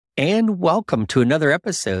And welcome to another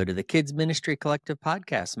episode of the Kids Ministry Collective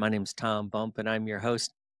podcast. My name's Tom Bump, and I'm your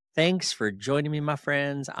host. Thanks for joining me, my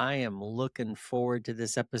friends. I am looking forward to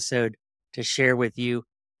this episode to share with you.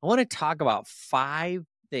 I want to talk about 5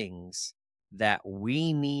 things that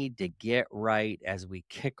we need to get right as we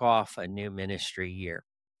kick off a new ministry year.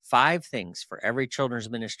 5 things for every children's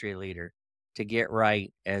ministry leader to get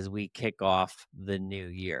right as we kick off the new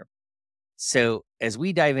year. So, as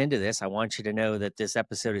we dive into this, I want you to know that this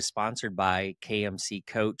episode is sponsored by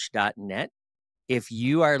kmccoach.net. If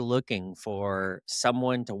you are looking for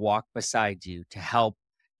someone to walk beside you, to help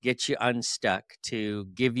get you unstuck, to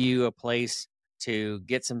give you a place to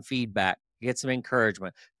get some feedback, get some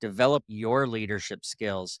encouragement, develop your leadership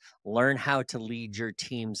skills, learn how to lead your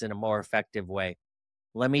teams in a more effective way,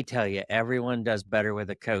 let me tell you, everyone does better with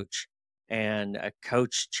a coach. And a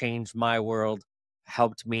coach changed my world,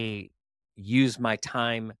 helped me use my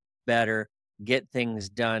time better, get things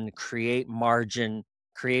done, create margin,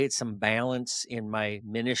 create some balance in my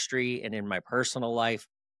ministry and in my personal life.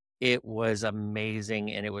 It was amazing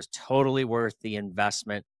and it was totally worth the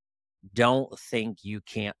investment. Don't think you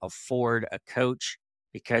can't afford a coach,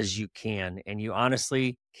 because you can, and you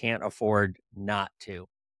honestly can't afford not to.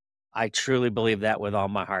 I truly believe that with all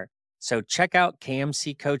my heart. So check out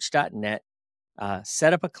kmccoach.net.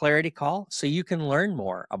 Set up a clarity call so you can learn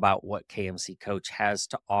more about what KMC Coach has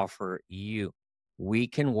to offer you. We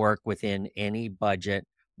can work within any budget.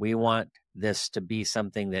 We want this to be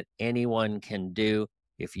something that anyone can do.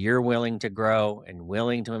 If you're willing to grow and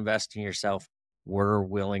willing to invest in yourself, we're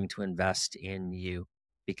willing to invest in you,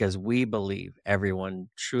 because we believe everyone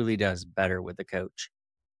truly does better with a coach.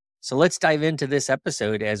 So let's dive into this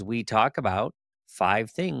episode as we talk about 5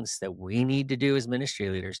 things that we need to do as ministry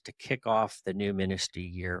leaders to kick off the new ministry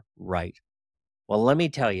year right. Well, let me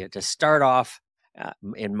tell you, to start off,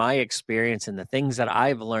 in my experience and the things that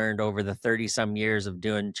I've learned over the 30 some years of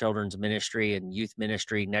doing children's ministry and youth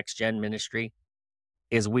ministry, next gen ministry,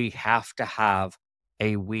 is we have to have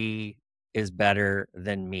a we is better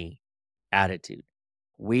than me attitude.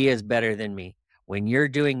 We is better than me. When you're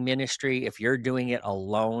doing ministry, if you're doing it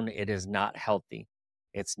alone, it is not healthy.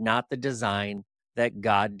 It's not the design that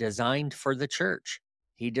God designed for the church.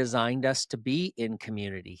 He designed us to be in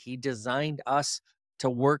community. He designed us to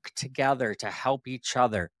work together, to help each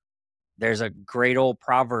other. There's a great old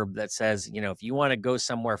proverb that says, if you want to go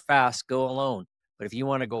somewhere fast, go alone. But if you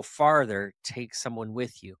want to go farther, take someone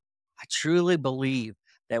with you. I truly believe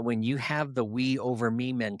that when you have the we over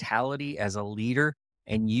me mentality as a leader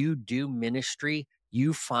and you do ministry,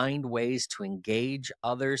 you find ways to engage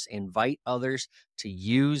others, invite others to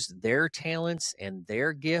use their talents and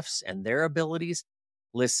their gifts and their abilities.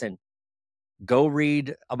 Listen, go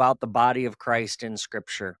read about the body of Christ in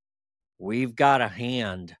Scripture. We've got a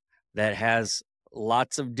hand that has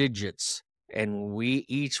lots of digits, and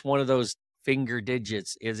each one of those finger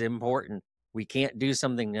digits is important. We can't do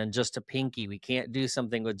something on just a pinky. We can't do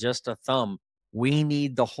something with just a thumb. We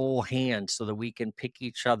need the whole hand so that we can pick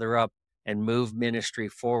each other up and move ministry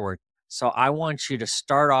forward. So I want you to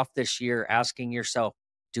start off this year asking yourself,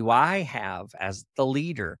 do I have, as the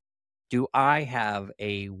leader, do I have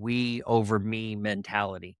a we over me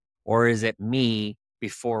mentality, or is it me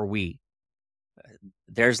before we?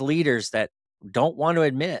 There's leaders that don't want to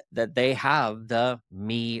admit that they have the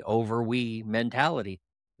me over we mentality.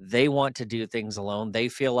 They want to do things alone. They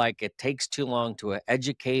feel like it takes too long to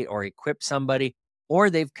educate or equip somebody, or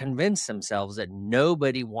they've convinced themselves that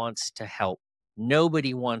nobody wants to help.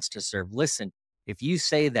 Nobody wants to serve. Listen, if you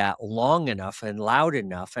say that long enough and loud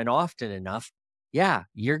enough and often enough, yeah,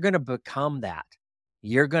 you're going to become that.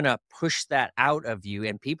 You're going to push that out of you,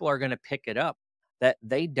 and people are going to pick it up that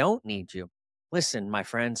they don't need you. Listen, my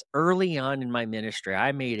friends, early on in my ministry,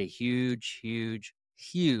 I made a huge, huge,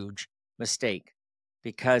 huge mistake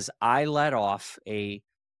because I let off a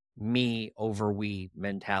me over we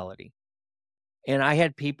mentality. And I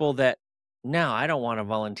had people that, no, I don't want to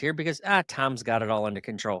volunteer because Tom's got it all under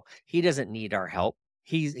control. He doesn't need our help.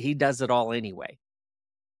 He does it all anyway.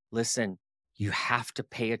 Listen, you have to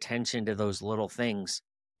pay attention to those little things,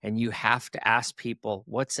 and you have to ask people,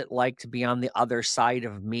 what's it like to be on the other side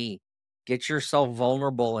of me? Get yourself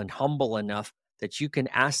vulnerable and humble enough that you can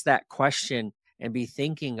ask that question and be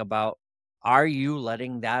thinking about, are you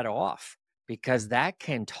letting that off? Because that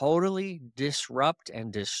can totally disrupt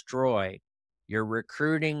and destroy your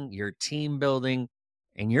recruiting, your team building,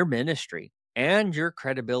 and your ministry and your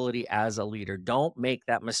credibility as a leader. Don't make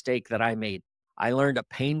that mistake that I made. I learned a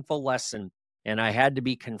painful lesson, and I had to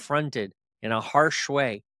be confronted in a harsh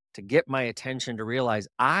way to get my attention to realize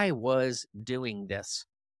I was doing this.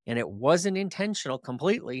 And it wasn't intentional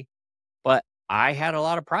completely, but I had a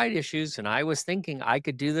lot of pride issues and I was thinking I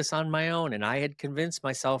could do this on my own. And I had convinced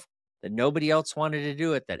myself that nobody else wanted to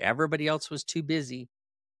do it, that everybody else was too busy.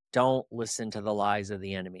 Don't listen to the lies of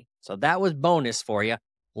the enemy. So that was bonus for you.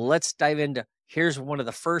 Let's dive into here's one of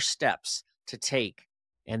the first steps to take,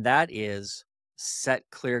 and that is set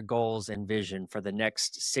clear goals and vision for the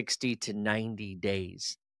next 60 to 90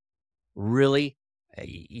 days. Really,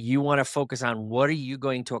 you want to focus on what are you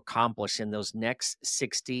going to accomplish in those next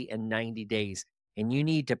 60 and 90 days. And you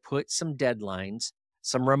need to put some deadlines,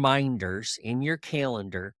 some reminders in your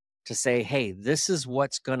calendar to say, hey, this is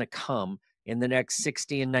what's going to come in the next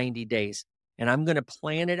 60 and 90 days. And I'm going to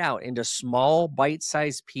plan it out into small bite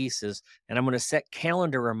sized pieces. And I'm going to set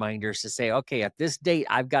calendar reminders to say, okay, at this date,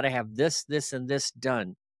 I've got to have this, this, and this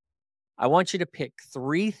done. I want you to pick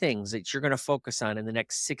 3 things that you're going to focus on in the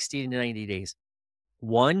next 60 to 90 days.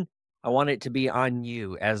 1, I want it to be on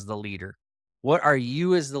you as the leader. What are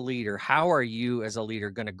you as the leader? How are you as a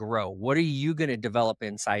leader going to grow? What are you going to develop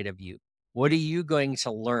inside of you? What are you going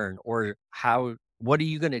to learn, or what are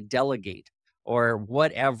you going to delegate, or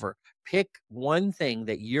whatever? Pick one thing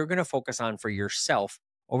that you're going to focus on for yourself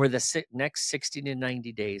over the next 60 to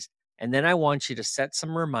 90 days. And then I want you to set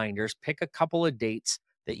some reminders, pick a couple of dates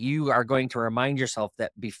that you are going to remind yourself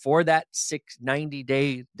that before that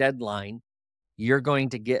 90-day deadline, you're going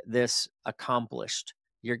to get this accomplished.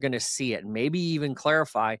 You're going to see it, and maybe even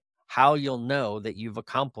clarify how you'll know that you've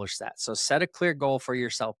accomplished that. So set a clear goal for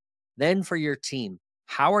yourself. Then for your team,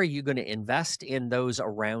 how are you going to invest in those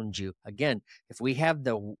around you? Again, if we have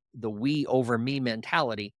the we over me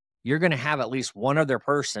mentality, you're going to have at least one other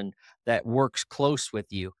person that works close with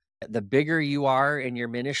you. The bigger you are in your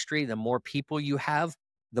ministry, the more people you have,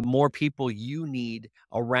 the more people you need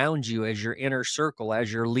around you as your inner circle,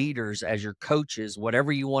 as your leaders, as your coaches,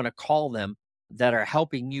 whatever you want to call them, that are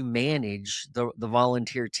helping you manage the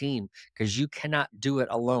volunteer team, because you cannot do it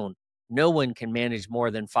alone. No one can manage more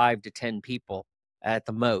than 5 to 10 people at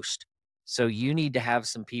the most. So you need to have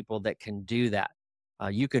some people that can do that.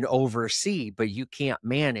 You can oversee, but you can't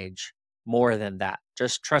manage more than that.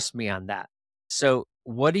 Just trust me on that. So,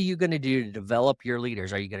 what are you going to do to develop your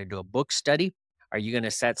leaders? Are you going to do a book study? Are you going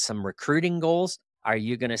to set some recruiting goals? Are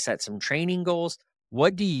you going to set some training goals?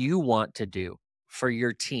 What do you want to do for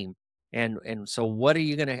your team? And so what are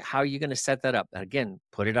you going to how are you going to set that up? Again,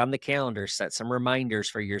 put it on the calendar, set some reminders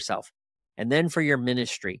for yourself. And then for your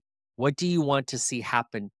ministry, what do you want to see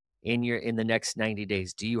happen in the next 90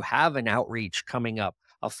 days? Do you have an outreach coming up,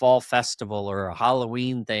 a fall festival or a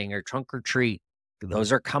Halloween thing or trunk or treat?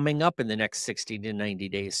 Those are coming up in the next 60 to 90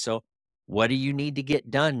 days. So what do you need to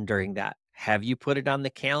get done during that? Have you put it on the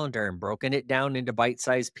calendar and broken it down into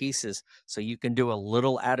bite-sized pieces so you can do a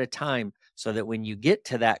little at a time, so that when you get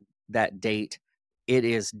to that date, it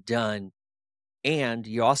is done? And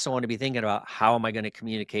you also want to be thinking about, how am I going to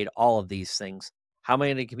communicate all of these things? How am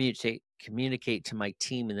I going to communicate to my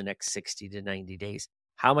team in the next 60 to 90 days?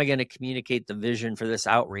 How am I going to communicate the vision for this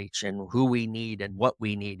outreach and who we need and what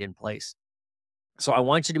we need in place? So I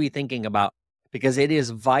want you to be thinking about, because it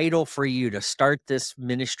is vital for you to start this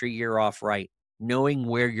ministry year off right, knowing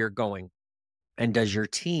where you're going. And does your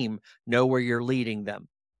team know where you're leading them?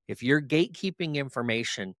 If you're gatekeeping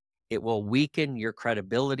information, it will weaken your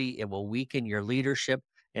credibility, it will weaken your leadership,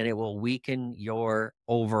 and it will weaken your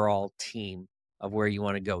overall team of where you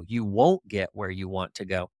want to go. You won't get where you want to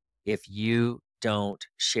go if you don't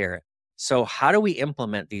share it. So, how do we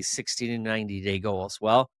implement these 60 to 90-day goals?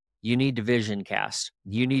 Well, you need to vision cast,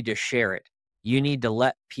 you need to share it, you need to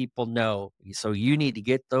let people know. So, you need to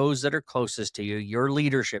get those that are closest to you, your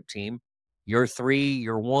leadership team, your 3,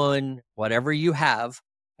 your 1, whatever you have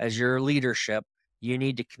as your leadership, you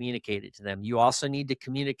need to communicate it to them. You also need to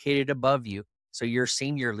communicate it above you. So your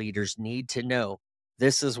senior leaders need to know,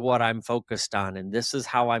 this is what I'm focused on, and this is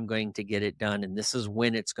how I'm going to get it done, and this is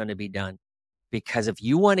when it's going to be done. Because if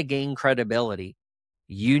you want to gain credibility,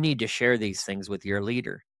 you need to share these things with your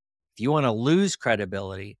leader. If you want to lose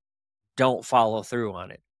credibility, don't follow through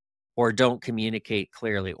on it, or don't communicate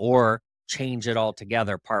clearly, or change it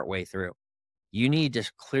altogether partway through. You need to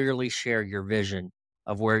clearly share your vision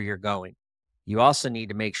of where you're going. You also need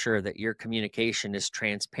to make sure that your communication is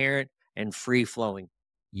transparent and free flowing.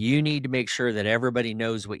 You need to make sure that everybody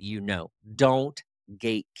knows what you know. Don't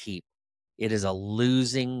gatekeep. It is a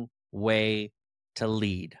losing way to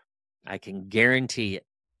lead. I can guarantee it.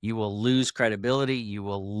 You will lose credibility. You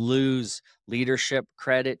will lose leadership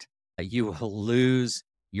credit. You will lose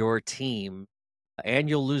your team, and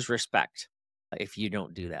you'll lose respect if you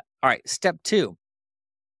don't do that. All right, step 2,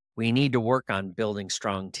 we need to work on building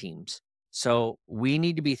strong teams. So we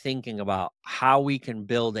need to be thinking about how we can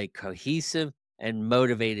build a cohesive and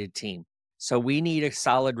motivated team. So we need a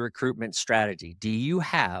solid recruitment strategy. Do you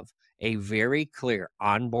have a very clear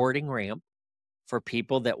onboarding ramp for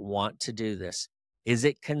people that want to do this? Is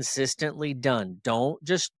it consistently done? Don't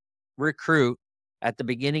just recruit at the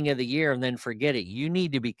beginning of the year and then forget it. You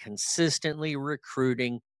need to be consistently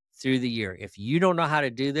recruiting through the year. If you don't know how to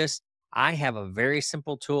do this, I have a very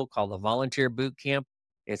simple tool called the Volunteer Boot Camp.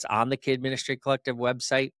 It's on the Kid Ministry Collective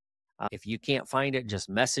website. If you can't find it, just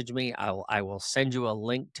message me. I will send you a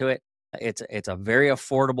link to it. It's a very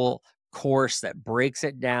affordable course that breaks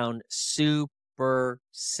it down super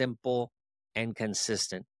simple and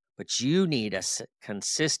consistent. But you need a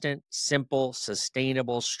consistent, simple,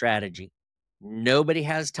 sustainable strategy. Nobody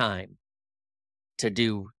has time to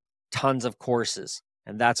do tons of courses.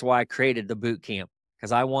 And that's why I created the boot camp,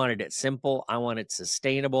 because I wanted it simple. I wanted it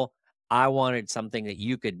sustainable. I wanted something that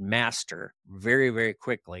you could master very, very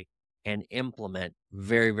quickly and implement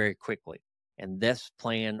very, very quickly. And this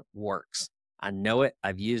plan works. I know it.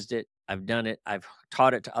 I've used it. I've done it. I've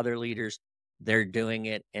taught it to other leaders. They're doing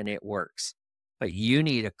it and it works. But you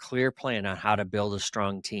need a clear plan on how to build a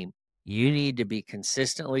strong team. You need to be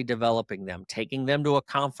consistently developing them, taking them to a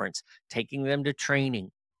conference, taking them to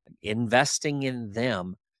training, investing in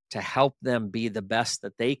them to help them be the best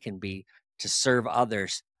that they can be to serve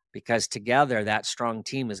others. Because together, that strong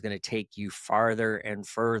team is going to take you farther and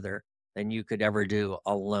further than you could ever do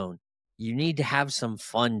alone. You need to have some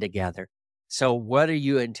fun together. So, what are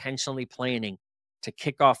you intentionally planning to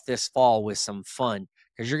kick off this fall with some fun?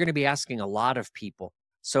 Because you're going to be asking a lot of people.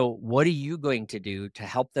 So, what are you going to do to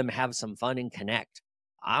help them have some fun and connect?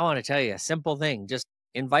 I want to tell you a simple thing. Just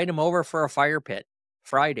invite them over for a fire pit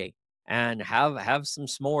Friday and have some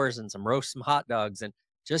s'mores and roast some hot dogs and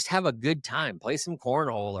just have a good time. Play some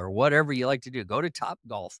cornhole or whatever you like to do. Go to Top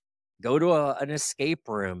Golf. Go to an escape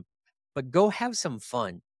room, but go have some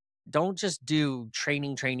fun. Don't just do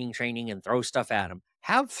training, and throw stuff at them.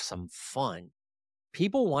 Have some fun.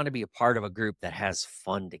 People want to be a part of a group that has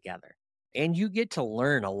fun together. And you get to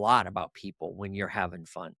learn a lot about people when you're having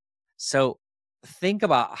fun. So think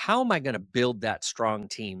about, how am I going to build that strong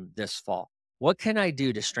team this fall? What can I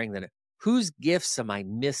do to strengthen it? Whose gifts am I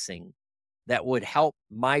missing that would help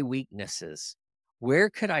my weaknesses?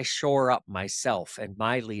 Where could I shore up myself and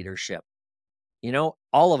my leadership? You know,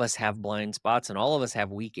 all of us have blind spots and all of us have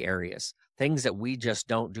weak areas, things that we just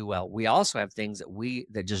don't do well. We also have things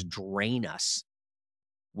that just drain us.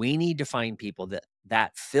 We need to find people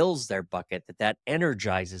that fills their bucket, that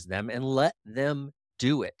energizes them, and let them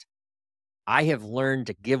do it. I have learned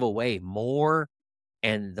to give away more,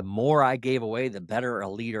 and the more I gave away, the better a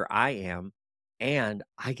leader I am, and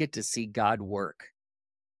I get to see God work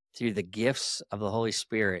through the gifts of the Holy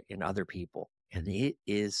Spirit in other people, and it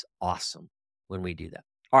is awesome when we do that.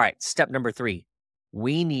 All right, step number 3.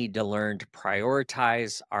 We need to learn to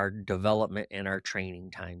prioritize our development and our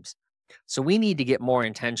training times. So we need to get more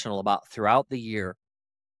intentional about throughout the year,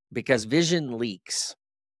 because vision leaks.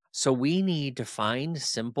 So we need to find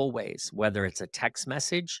simple ways, whether it's a text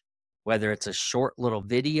message, whether it's a short little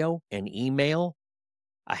video, an email,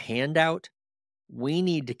 a handout. We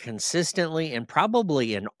need to consistently, and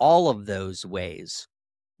probably in all of those ways,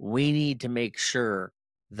 we need to make sure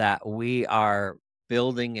that we are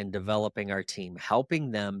building and developing our team,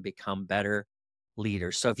 helping them become better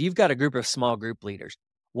leaders. So if you've got a group of small group leaders,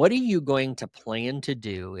 what are you going to plan to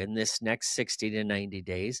do in this next 60 to 90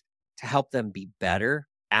 days to help them be better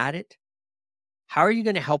at it? How are you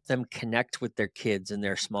going to help them connect with their kids in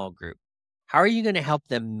their small group? How are you going to help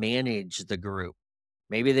them manage the group?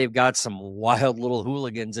 Maybe they've got some wild little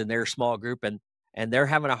hooligans in their small group and they're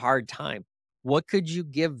having a hard time. What could you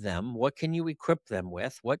give them? What can you equip them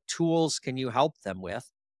with? What tools can you help them with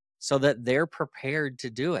so that they're prepared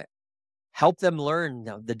to do it? Help them learn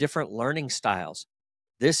the different learning styles.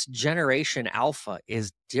 This generation alpha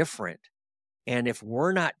is different. And if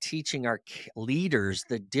we're not teaching our leaders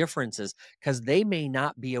the differences, because they may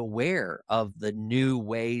not be aware of the new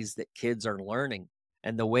ways that kids are learning,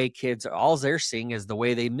 and the way kids, all they're seeing is the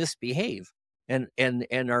way they misbehave and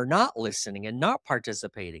are not listening and not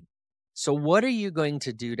participating. So what are you going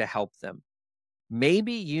to do to help them?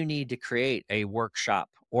 Maybe you need to create a workshop,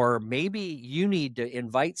 or maybe you need to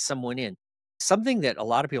invite someone in. Something that a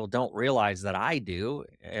lot of people don't realize that I do,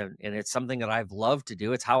 and it's something that I've loved to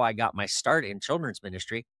do. It's how I got my start in children's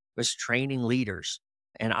ministry, was training leaders.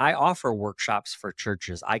 And I offer workshops for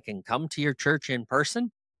churches. I can come to your church in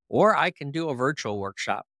person, or I can do a virtual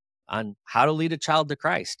workshop on how to lead a child to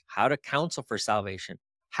Christ, how to counsel for salvation,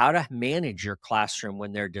 how to manage your classroom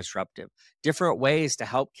when they're disruptive, different ways to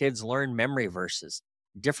help kids learn memory verses,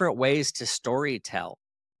 different ways to story tell,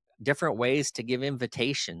 different ways to give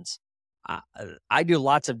invitations. I do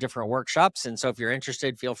lots of different workshops. And so if you're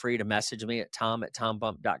interested, feel free to message me at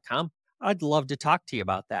tom@tombump.com. I'd love to talk to you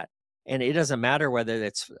about that. And it doesn't matter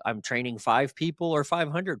whether I'm training 5 people or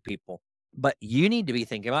 500 people, but you need to be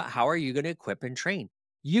thinking about how are you going to equip and train?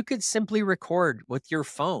 You could simply record with your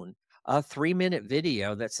phone a 3-minute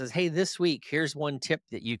video that says, hey, this week, here's one tip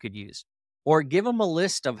that you could use. Or give them a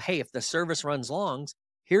list of, hey, if the service runs long,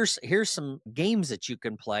 here's some games that you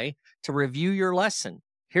can play to review your lesson.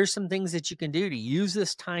 Here's some things that you can do to use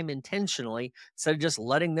this time intentionally instead of just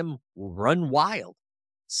letting them run wild.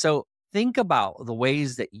 So think about the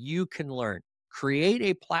ways that you can learn. Create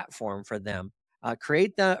a platform for them.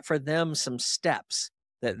 For them some steps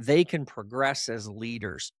that they can progress as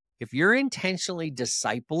leaders. If you're intentionally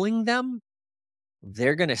discipling them,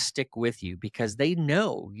 they're going to stick with you because they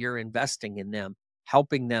know you're investing in them,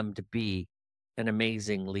 helping them to be an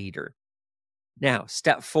amazing leader. Now,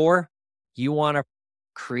 step 4, you want to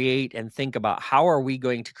create and think about how are we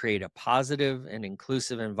going to create a positive and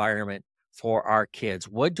inclusive environment for our kids?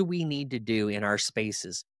 What do we need to do in our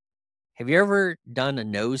spaces? Have you ever done a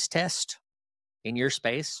nose test in your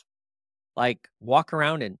space? Like walk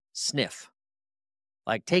around and sniff,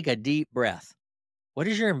 like take a deep breath. What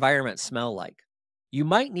does your environment smell like? You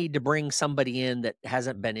might need to bring somebody in that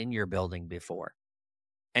hasn't been in your building before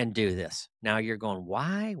and do this. Now you're going,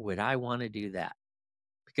 why would I want to do that?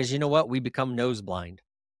 Because you know what? We become nose blind.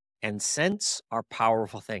 And scents are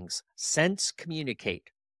powerful things. Scents communicate.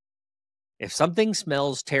 If something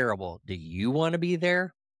smells terrible, do you want to be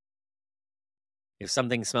there? If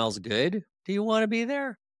something smells good, do you want to be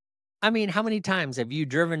there? I mean, how many times have you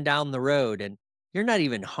driven down the road and you're not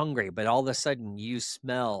even hungry, but all of a sudden you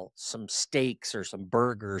smell some steaks or some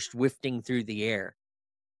burgers wafting through the air?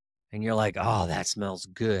 And you're like, oh, that smells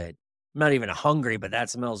good. I'm not even hungry, but that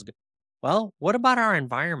smells good. Well, what about our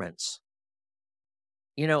environments?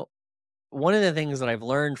 You know, one of the things that I've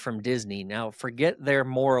learned from Disney, now forget their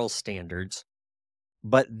moral standards,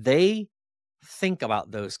 but they think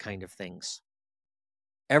about those kind of things.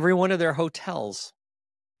 Every one of their hotels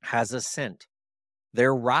has a scent.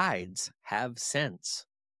 Their rides have scents.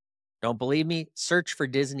 Don't believe me? Search for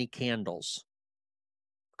Disney candles.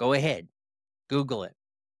 Go ahead, Google it.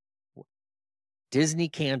 Disney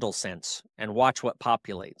candle scents and watch what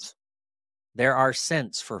populates. There are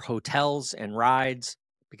scents for hotels and rides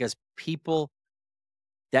because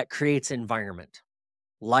that creates environment.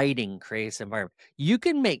 Lighting creates environment. You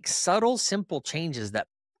can make subtle, simple changes that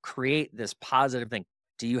create this positive thing.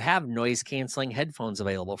 Do you have noise canceling headphones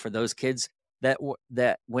available for those kids that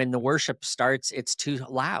when the worship starts, it's too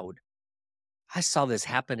loud? I saw this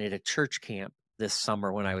happen at a church camp this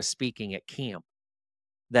summer when I was speaking at camp,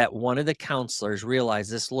 that one of the counselors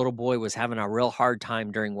realized this little boy was having a real hard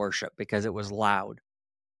time during worship because it was loud.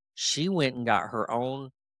 She went and got her own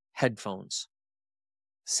headphones,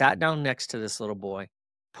 sat down next to this little boy,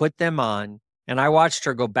 put them on, and I watched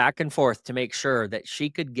her go back and forth to make sure that she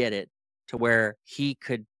could get it to where he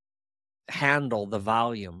could handle the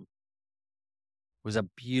volume. It was a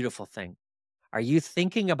beautiful thing. Are you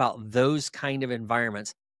thinking about those kind of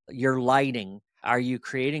environments? Your lighting, are you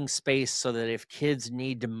creating space so that if kids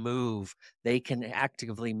need to move, they can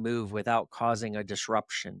actively move without causing a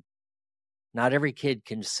disruption? Not every kid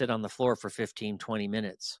can sit on the floor for 15, 20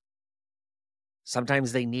 minutes.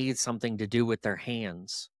 Sometimes they need something to do with their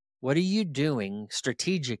hands. What are you doing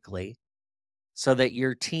strategically so that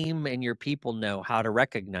your team and your people know how to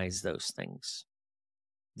recognize those things?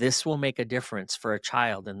 This will make a difference for a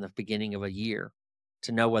child in the beginning of a year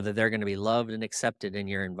to know whether they're going to be loved and accepted in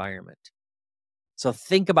your environment. So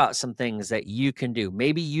think about some things that you can do.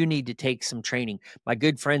 Maybe you need to take some training. My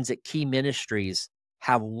good friends at Key Ministries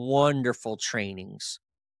have wonderful trainings.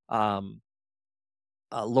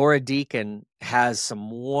 Laura Deacon has some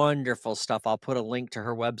wonderful stuff. I'll put a link to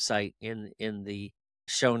her website in the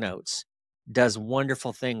show notes. Does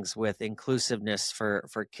wonderful things with inclusiveness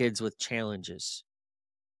for kids with challenges.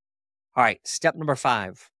 All right, step number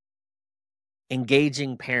 5.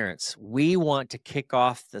 Engaging parents. We want to kick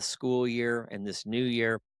off the school year and this new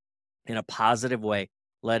year in a positive way,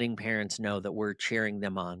 letting parents know that we're cheering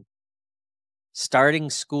them on. Starting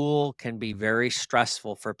school can be very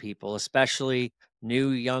stressful for people, especially new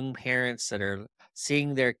young parents that are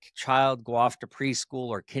seeing their child go off to preschool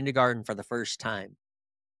or kindergarten for the first time,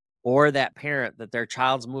 or that parent that their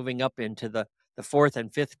child's moving up into the 4th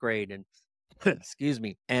and 5th grade and excuse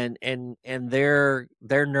me, and they're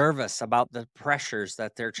nervous about the pressures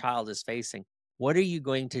that their child is facing. What are you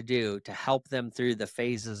going to do to help them through the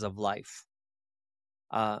phases of life?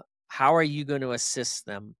 How are you going to assist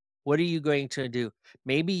them? What are you going to do?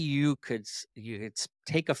 Maybe you could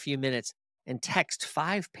take a few minutes and text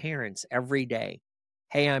 5 parents every day.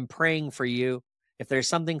 Hey, I'm praying for you. If there's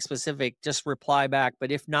something specific, just reply back.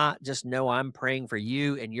 But if not, just know I'm praying for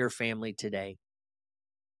you and your family today.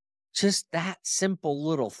 Just that simple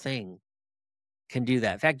little thing can do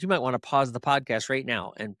that. In fact, you might want to pause the podcast right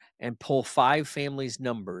now and pull 5 families'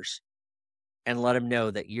 numbers and let them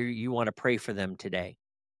know that you want to pray for them today.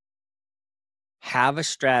 Have a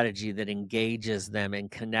strategy that engages them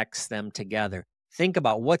and connects them together. Think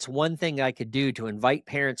about what's one thing I could do to invite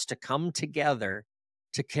parents to come together,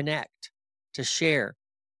 to connect, to share.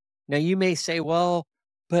 Now you may say, well,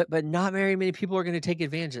 but not very many people are going to take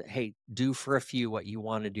advantage of it. Hey, do for a few what you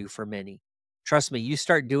want to do for many. Trust me, you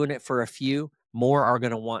start doing it for a few, more are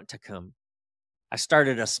going to want to come. I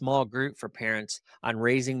started a small group for parents on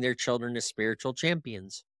raising their children as spiritual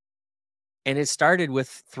champions. And it started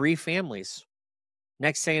with 3 families.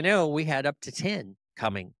 Next thing you know, we had up to 10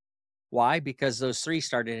 coming. Why? Because those 3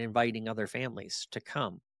 started inviting other families to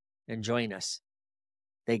come and join us.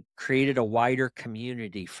 They created a wider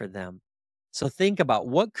community for them. So think about,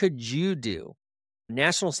 what could you do?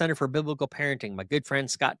 National Center for Biblical Parenting, my good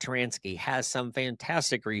friend Scott Taransky, has some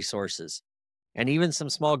fantastic resources and even some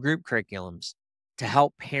small group curriculums to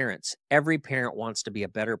help parents. Every parent wants to be a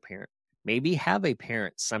better parent. Maybe have a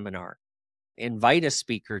parent seminar. Invite a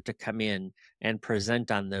speaker to come in and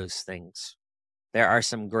present on those things. There are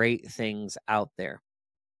some great things out there.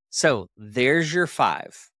 So there's your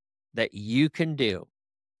 5 that you can do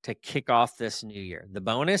to kick off this new year. The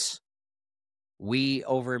bonus, we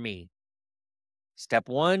over me. Step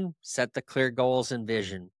 1, set the clear goals and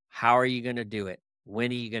vision. How are you going to do it?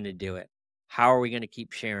 When are you going to do it? How are we going to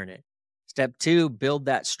keep sharing it? Step 2, build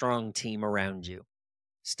that strong team around you.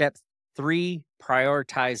 Step 3,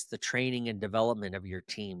 prioritize the training and development of your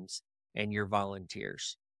teams and your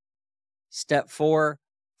volunteers. Step 4,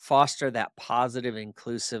 foster that positive,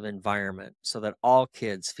 inclusive environment so that all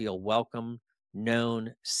kids feel welcome,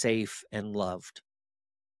 known, safe, and loved.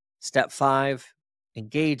 Step 5,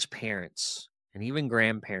 engage parents and even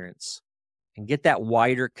grandparents and get that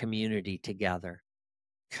wider community together.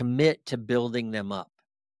 Commit to building them up.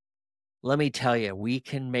 Let me tell you, we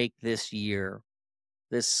can make this year,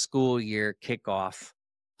 this school year kickoff,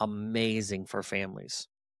 amazing for families.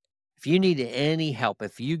 If you need any help,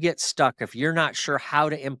 if you get stuck, if you're not sure how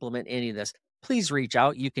to implement any of this, please reach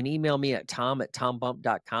out. You can email me at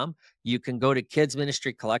tom@tombump.com. You can go to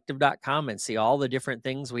kidsministrycollective.com and see all the different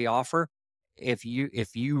things we offer. If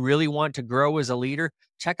you really want to grow as a leader,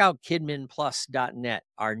 check out kidminplus.net,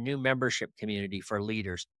 our new membership community for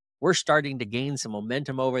leaders. We're starting to gain some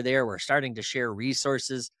momentum over there. We're starting to share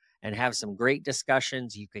resources and have some great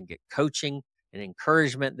discussions. You can get coaching and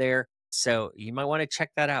encouragement there. So you might want to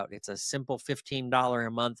check that out. It's a simple $15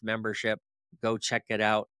 a month membership. Go check it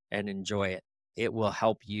out and enjoy it. It will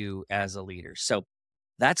help you as a leader. So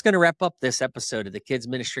that's going to wrap up this episode of the Kids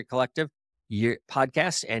Ministry Collective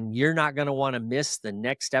podcast. And you're not going to want to miss the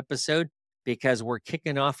next episode because we're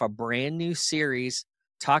kicking off a brand new series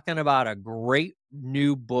talking about a great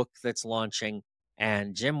new book that's launching.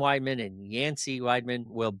 And Jim Weidman and Yancey Weidman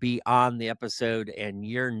will be on the episode, and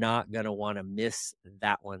you're not going to want to miss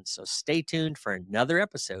that one. So stay tuned for another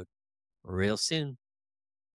episode real soon.